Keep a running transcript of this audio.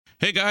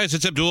Hey guys,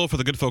 it's Abdul for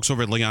the good folks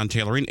over at Leon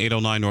Tailoring,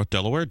 809 North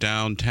Delaware,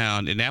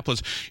 downtown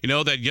Indianapolis. You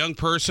know, that young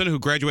person who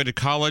graduated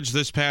college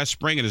this past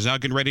spring and is now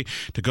getting ready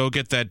to go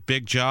get that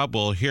big job?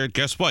 Well, here,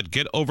 guess what?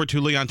 Get over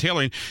to Leon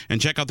Tailoring and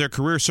check out their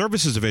career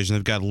services division.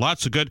 They've got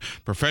lots of good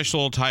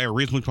professional attire,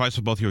 reasonably priced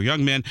for both your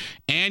young men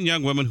and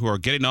young women who are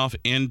getting off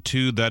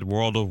into that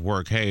world of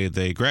work. Hey,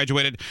 they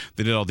graduated,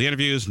 they did all the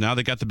interviews, now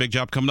they got the big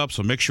job coming up,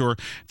 so make sure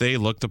they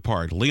look the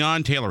part.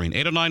 Leon Tailoring,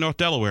 809 North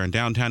Delaware in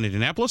downtown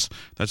Indianapolis.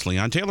 That's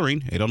Leon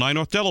Tailoring, 809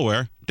 North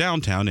Delaware,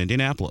 downtown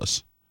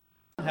Indianapolis.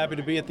 Happy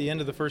to be at the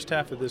end of the first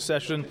half of this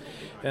session,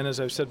 and as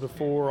I've said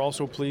before,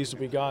 also pleased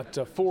that we got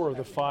 4 of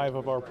the 5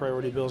 of our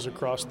priority bills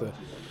across the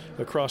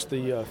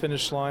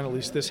finish line, at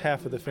least this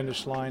half of the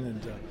finish line,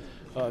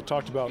 and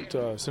talked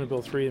about Senate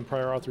Bill 3 and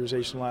prior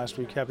authorization last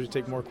week. Happy to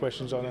take more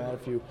questions on that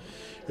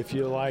if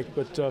you like,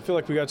 but I feel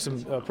like we got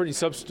some pretty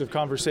substantive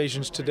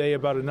conversations today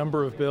about a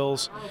number of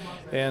bills,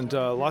 and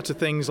lots of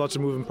things, lots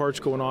of moving parts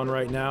going on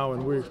right now,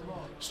 and we're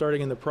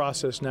starting in the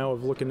process now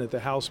of looking at the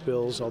House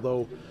bills,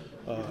 although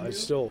I'm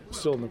still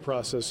in the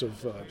process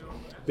of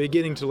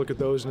beginning to look at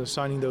those and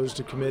assigning those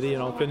to committee,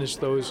 and I'll finish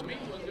those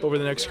over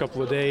the next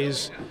couple of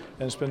days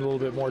and spend a little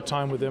bit more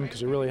time with them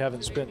because I really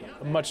haven't spent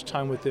much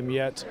time with them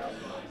yet.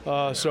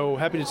 So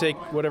happy to take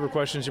whatever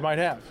questions you might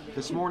have.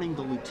 This morning,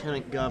 the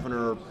Lieutenant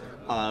Governor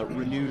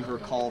renewed her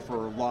call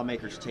for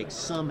lawmakers to take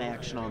some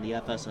action on the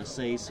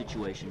FSSA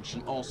situation. She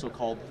also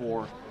called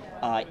for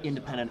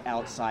independent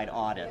outside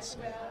audits.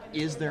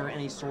 Is there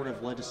any sort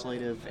of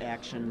legislative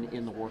action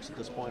in the works at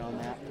this point on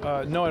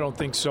that? No, I don't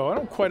think so. I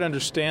don't quite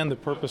understand the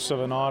purpose of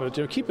an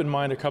audit. Keep in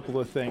mind a couple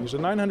of things. The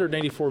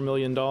 $984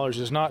 million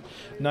is not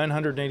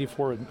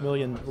 $984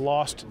 million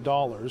lost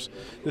dollars.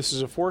 This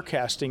is a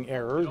forecasting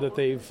error that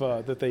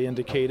they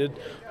indicated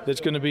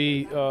that's going to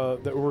be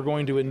that we're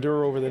going to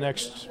endure over the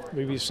next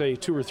maybe say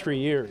 2 or 3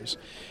 years.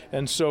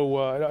 And so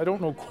I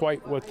don't know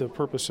quite what the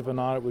purpose of an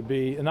audit would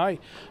be. And I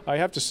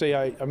have to say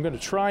I'm going to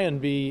try and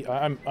be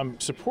I'm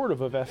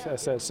supportive of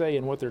FSSA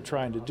and what they're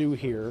trying to do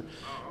here,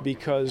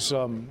 because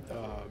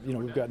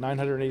we've got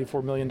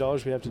 $984 million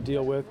we have to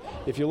deal with.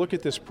 If you look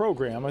at this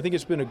program, I think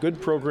it's been a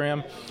good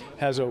program,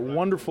 has a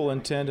wonderful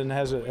intent, and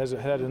has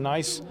had a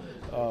nice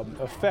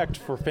effect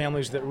for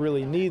families that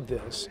really need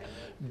this.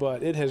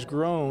 But it has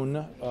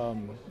grown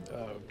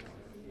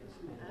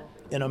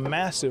in a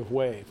massive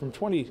way from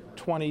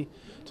 2020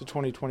 to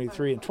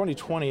 2023. In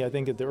 2020, I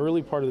think at the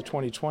early part of the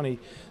 2020,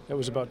 that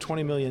was about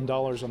 $20 million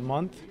a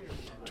month.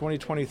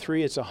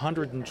 2023, it's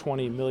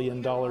 $120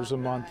 million a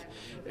month,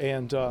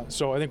 and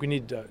so I think we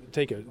need to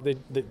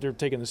they're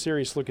taking a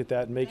serious look at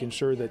that and making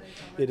sure that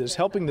it is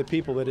helping the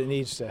people that it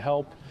needs to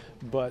help,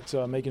 but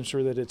making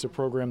sure that it's a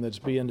program that's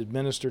being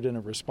administered in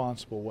a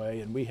responsible way,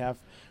 and we have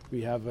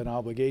an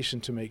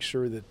obligation to make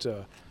sure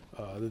that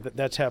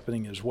that's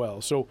happening as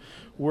well. So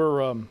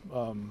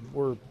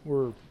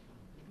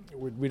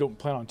we don't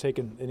plan on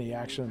taking any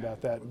action about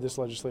that this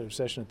legislative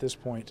session at this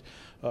point.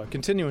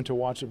 Continuing to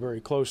watch it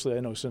very closely. I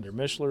know Senator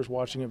Mishler is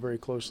watching it very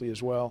closely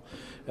as well,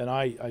 and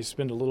I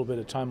spend a little bit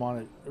of time on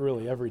it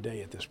really every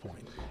day at this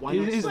point.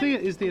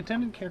 Is the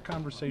attendant care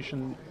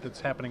conversation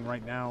that's happening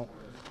right now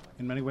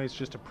in many ways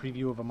just a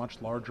preview of a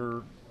much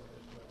larger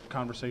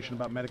conversation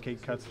about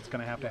Medicaid cuts that's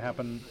going to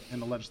happen in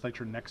the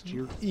legislature next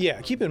year? Yeah,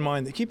 keep in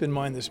mind this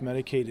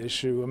Medicaid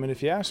issue. I mean,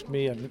 if you ask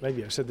me, and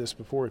maybe I've said this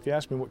before, if you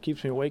ask me what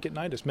keeps me awake at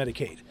night, it's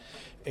Medicaid.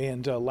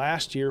 And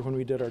last year when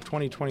we did our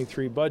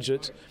 2023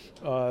 budget,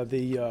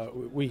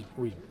 we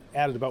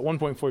added about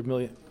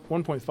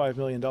 $1.5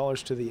 million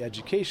to the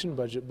education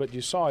budget, but you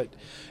saw it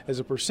as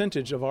a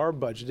percentage of our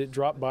budget, it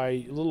dropped by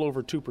a little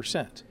over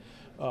 2%.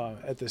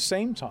 At the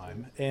same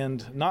time,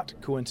 and not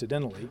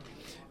coincidentally,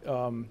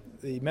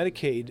 the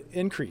Medicaid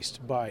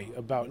increased by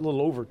about a little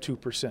over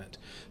 2%.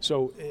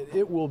 So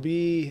it will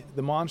be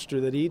the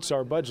monster that eats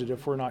our budget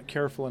if we're not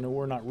careful and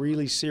we're not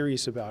really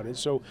serious about it.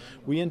 So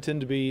we intend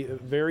to be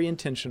very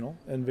intentional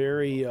and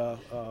very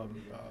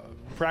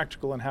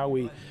practical in how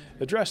we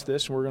address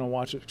this, and we're going to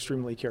watch it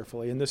extremely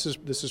carefully. And this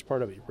is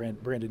part of it,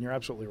 Brandon. You're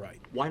absolutely right.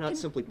 Why not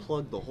simply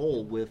plug the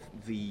hole with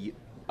the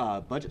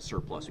budget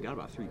surplus? We got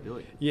about $3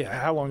 billion. Yeah,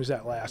 how long does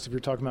that last? If you're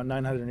talking about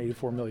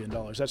 $984 million,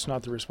 that's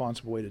not the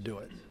responsible way to do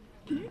it.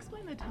 Can you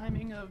explain the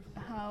timing of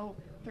how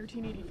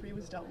 1383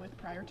 was dealt with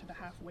prior to the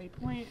halfway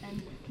point,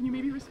 and can you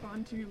maybe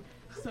respond to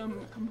some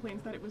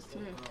complaints that it was to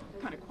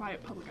kind of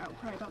quiet public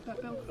outcry about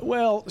that bill?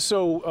 Well,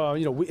 so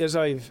as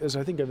I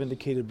think I've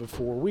indicated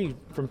before, we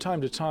from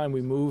time to time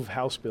we move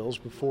House bills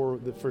before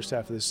the first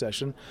half of this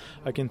session.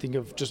 I can think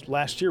of just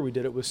last year we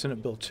did it with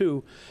Senate Bill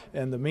 2,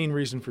 and the main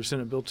reason for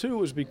Senate Bill 2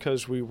 was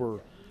because we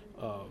were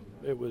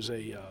it was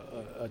a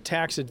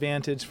tax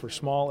advantage for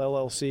small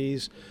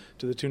LLCs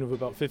to the tune of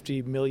about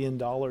 $50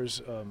 million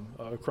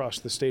across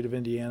the state of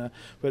Indiana,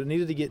 but it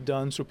needed to get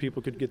done so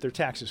people could get their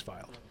taxes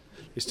filed.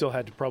 They still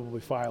had to probably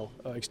file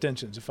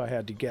extensions, if I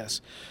had to guess.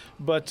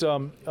 But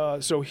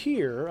so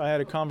here, I had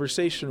a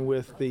conversation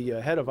with the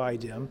head of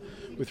IDEM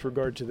with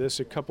regard to this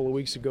a couple of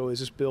weeks ago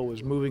as this bill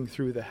was moving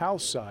through the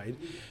House side,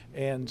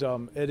 and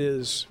it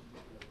is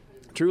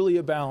truly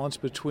a balance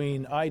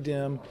between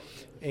IDEM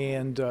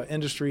and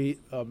industry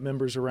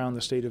members around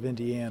the state of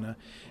Indiana.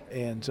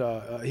 And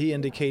he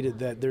indicated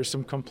that there's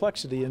some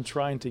complexity in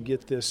trying to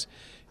get this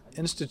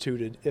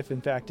instituted if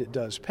in fact it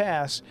does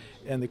pass,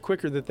 and the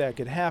quicker that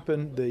could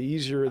happen, the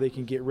easier they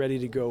can get ready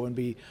to go and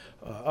be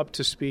up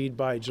to speed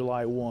by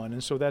July 1.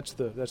 And so that's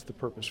the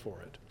purpose for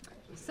it.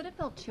 Senate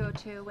Bill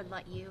 202 would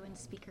let you and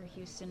Speaker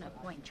Houston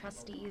appoint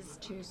trustees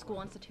to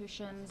school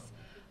institutions,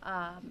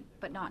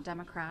 but not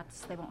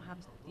Democrats. They won't have,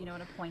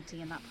 an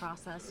appointee in that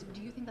process.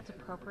 Do you think that's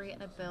appropriate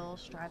in a bill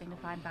striving to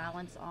find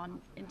balance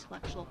on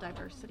intellectual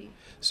diversity?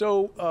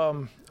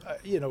 So,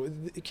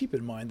 keep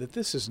in mind that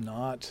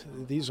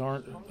these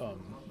aren't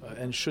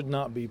and should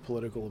not be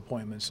political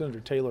appointments. Senator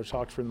Taylor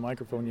talked from the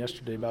microphone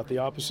yesterday about the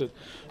opposite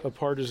of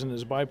partisan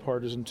is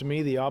bipartisan. To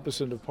me, the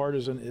opposite of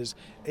partisan is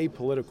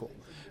apolitical.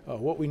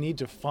 What we need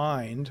to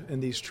find in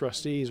these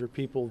trustees are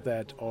people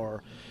that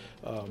are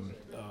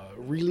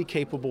really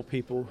capable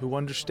people who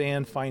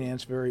understand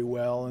finance very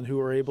well and who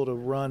are able to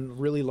run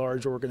really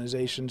large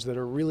organizations that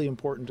are really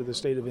important to the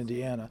state of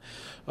Indiana.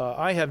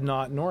 I have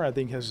not, nor I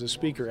think has the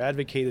Speaker,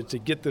 advocated to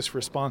get this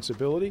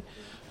responsibility,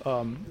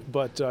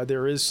 but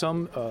there is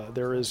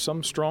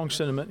some strong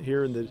sentiment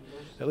here,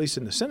 at least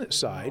in the Senate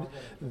side,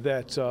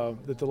 that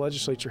the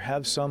legislature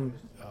have some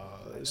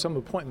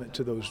appointment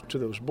to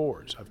those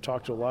boards. I've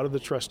talked to a lot of the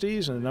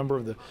trustees and a number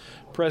of the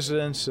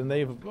presidents, and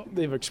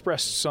they've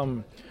expressed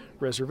some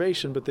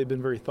reservation, but they've been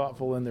very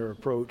thoughtful in their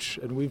approach,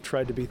 and we've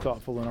tried to be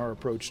thoughtful in our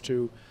approach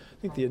too. I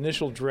think the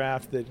initial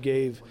draft that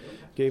gave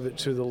it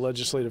to the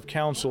Legislative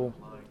Council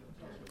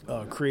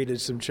created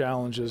some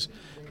challenges.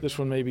 This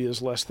one maybe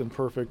is less than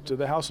perfect.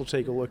 The House will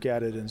take a look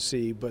at it and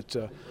see, but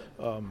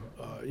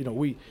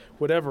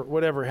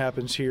whatever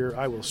happens here,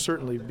 I will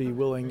certainly be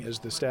willing, as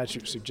the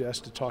statute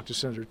suggests, to talk to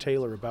Senator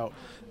Taylor about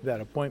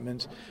that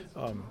appointment.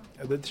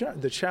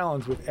 The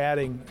challenge with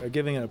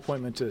giving an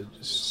appointment to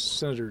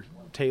Senator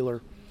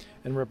Taylor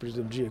and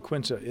Representative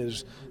Giaquinta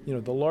is,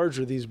 the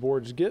larger these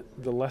boards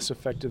get, the less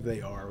effective they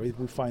are. We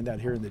find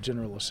that here in the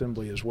General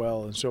Assembly as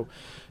well. And so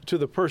to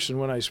the person,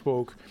 when I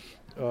spoke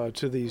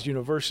to these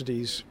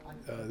universities,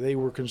 they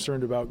were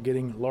concerned about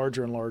getting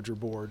larger and larger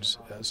boards.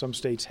 Some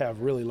states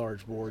have really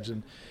large boards,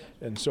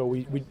 and so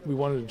we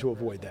wanted to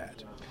avoid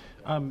that.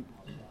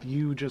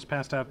 You just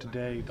passed out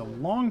today the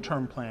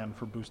long-term plan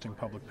for boosting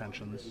public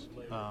pensions,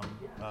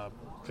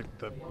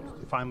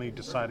 finally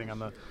deciding on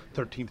the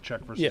 13th check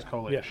versus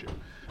COLA issue.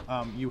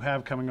 You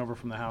have coming over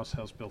from the House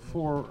Bill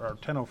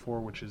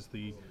 1004, which is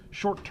the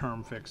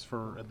short-term fix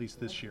for at least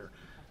this year.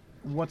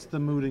 What's the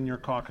mood in your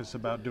caucus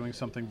about doing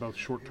something both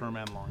short-term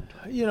and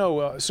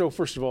long-term? So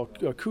first of all,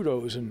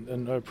 kudos,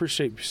 and I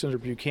appreciate Senator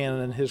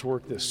Buchanan and his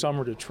work this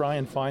summer to try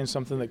and find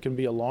something that can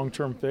be a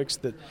long-term fix.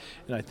 And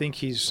I think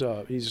he's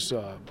on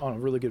a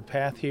really good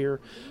path here.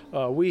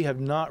 We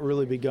have not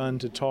really begun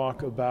to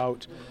talk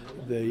about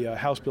the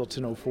House Bill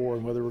 1004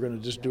 and whether we're going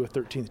to just do a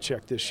 13th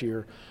check this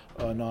year.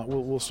 Not.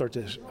 We'll start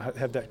to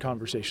have that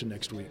conversation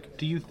next week.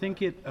 Do you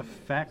think it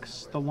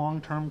affects the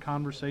long-term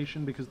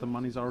conversation because the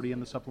money's already in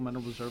the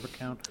supplemental reserve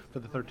account for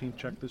the 13th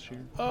check this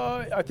year?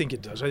 I think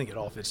it does. I think it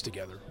all fits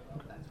together.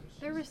 Okay.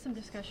 There was some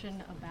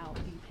discussion about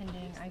the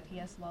pending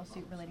IPS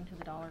lawsuit relating to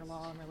the dollar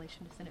law in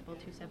relation to Senate Bill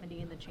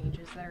 270 and the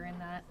changes that are in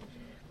that.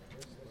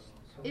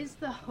 Is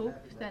the hope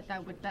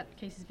that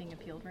case is being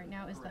appealed right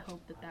now, is the hope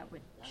that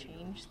would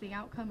change the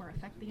outcome or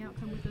affect the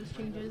outcome with those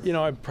changes?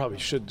 I probably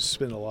should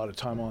spend a lot of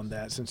time on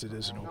that since it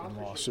is an open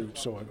lawsuit,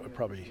 so I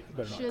probably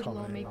better not comment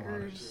on it.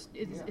 Lawmakers,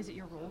 is it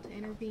your role to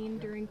intervene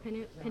during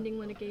pending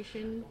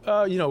litigation?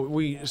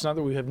 It's not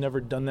that we have never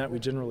done that. We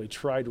generally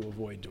try to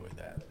avoid doing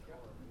that.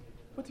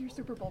 What's your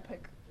Super Bowl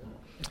pick?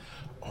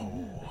 I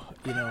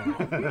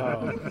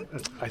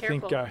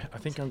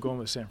think I'm going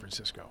with San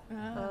Francisco.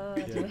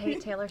 Do you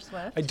hate Taylor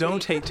Swift? I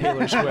don't hate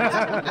Taylor Swift.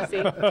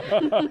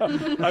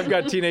 I've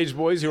got teenage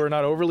boys who are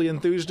not overly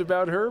enthused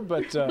about her,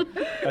 but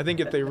I think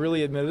if they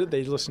really admitted it,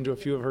 they'd listen to a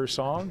few of her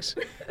songs.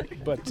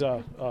 But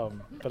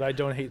I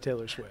don't hate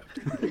Taylor Swift.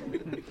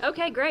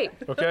 Okay, great.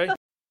 Okay.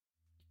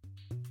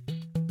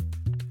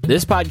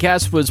 This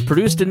podcast was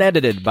produced and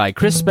edited by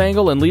Chris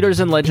Spangle and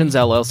Leaders and Legends,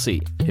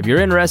 LLC. If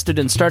you're interested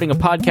in starting a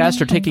podcast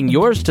or taking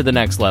yours to the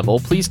next level,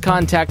 please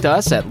contact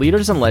us at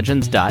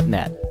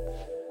leadersandlegends.net.